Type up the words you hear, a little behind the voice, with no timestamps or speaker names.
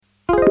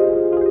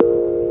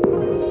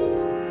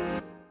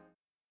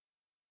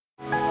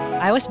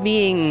I was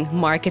being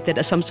marketed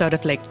as some sort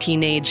of like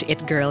teenage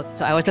it girl.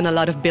 So I was in a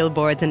lot of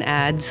billboards and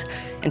ads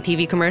and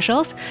TV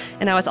commercials.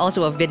 And I was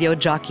also a video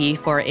jockey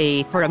for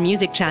a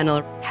music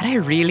channel. Had I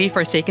really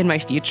forsaken my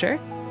future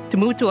to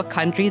move to a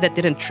country that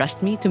didn't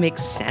trust me to make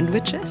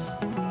sandwiches?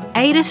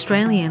 8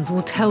 Australians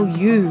will tell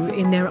you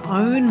in their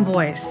own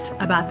voice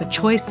about the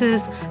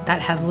choices that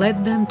have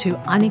led them to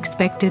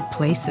unexpected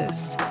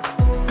places.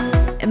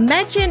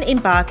 Imagine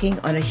embarking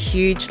on a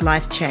huge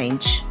life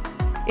change.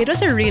 It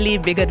was a really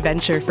big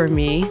adventure for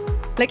me.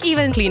 Like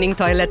even cleaning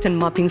toilets and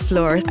mopping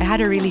floors. I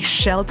had a really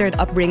sheltered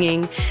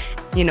upbringing.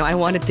 You know, I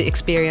wanted to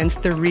experience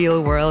the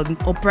real world.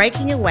 Or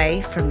breaking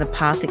away from the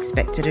path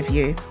expected of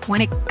you.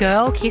 When a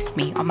girl kissed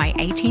me on my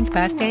 18th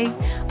birthday,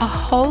 a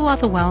whole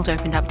other world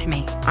opened up to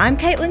me. I'm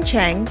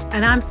Chang.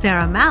 And I'm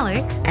Sarah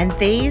Malik. And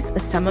these are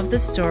some of the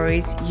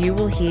stories you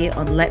will hear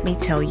on Let Me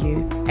Tell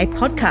You, a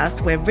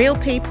podcast where real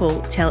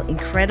people tell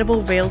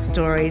incredible real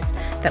stories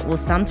that will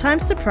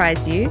sometimes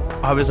surprise you.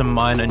 I was a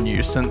minor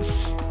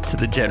nuisance to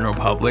the general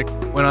public.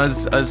 When I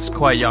was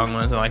quite young, when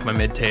I was in like my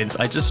mid-teens,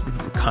 I just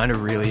kind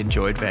of really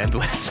enjoyed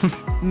vandalism.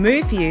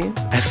 Move you.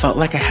 I felt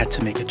like I had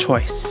to make a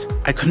choice.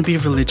 I couldn't be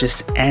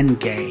religious and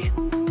gay.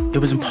 It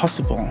was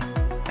impossible.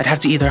 I'd have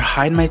to either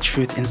hide my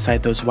truth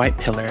inside those white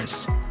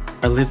pillars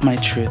or live my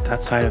truth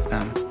outside of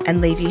them. And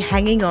leave you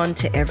hanging on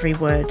to every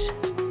word.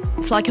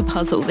 It's like a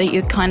puzzle that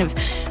you're kind of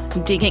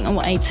digging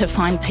away to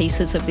find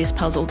pieces of this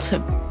puzzle to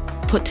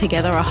put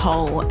together a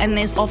whole, and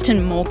there's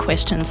often more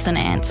questions than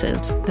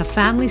answers. The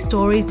family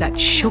stories that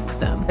shook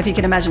them. If you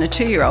can imagine a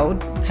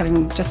 2-year-old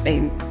having just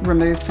been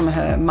removed from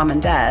her mum and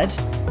dad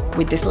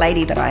with this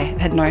lady that I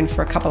had known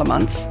for a couple of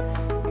months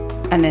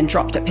and then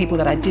dropped at people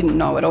that I didn't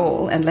know at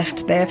all and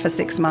left there for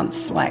 6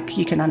 months, like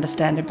you can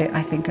understand a bit,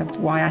 I think, of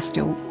why I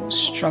still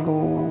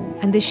struggle.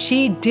 And the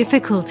sheer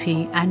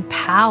difficulty and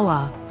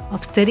power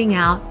of setting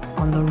out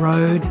on the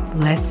road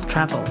less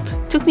travelled.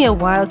 It took me a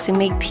while to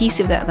make peace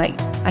with that. Like,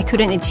 I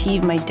couldn't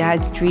achieve my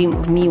dad's dream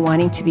of me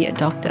wanting to be a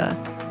doctor.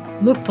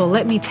 Look for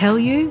Let Me Tell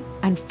You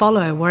and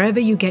follow wherever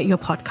you get your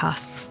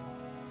podcasts.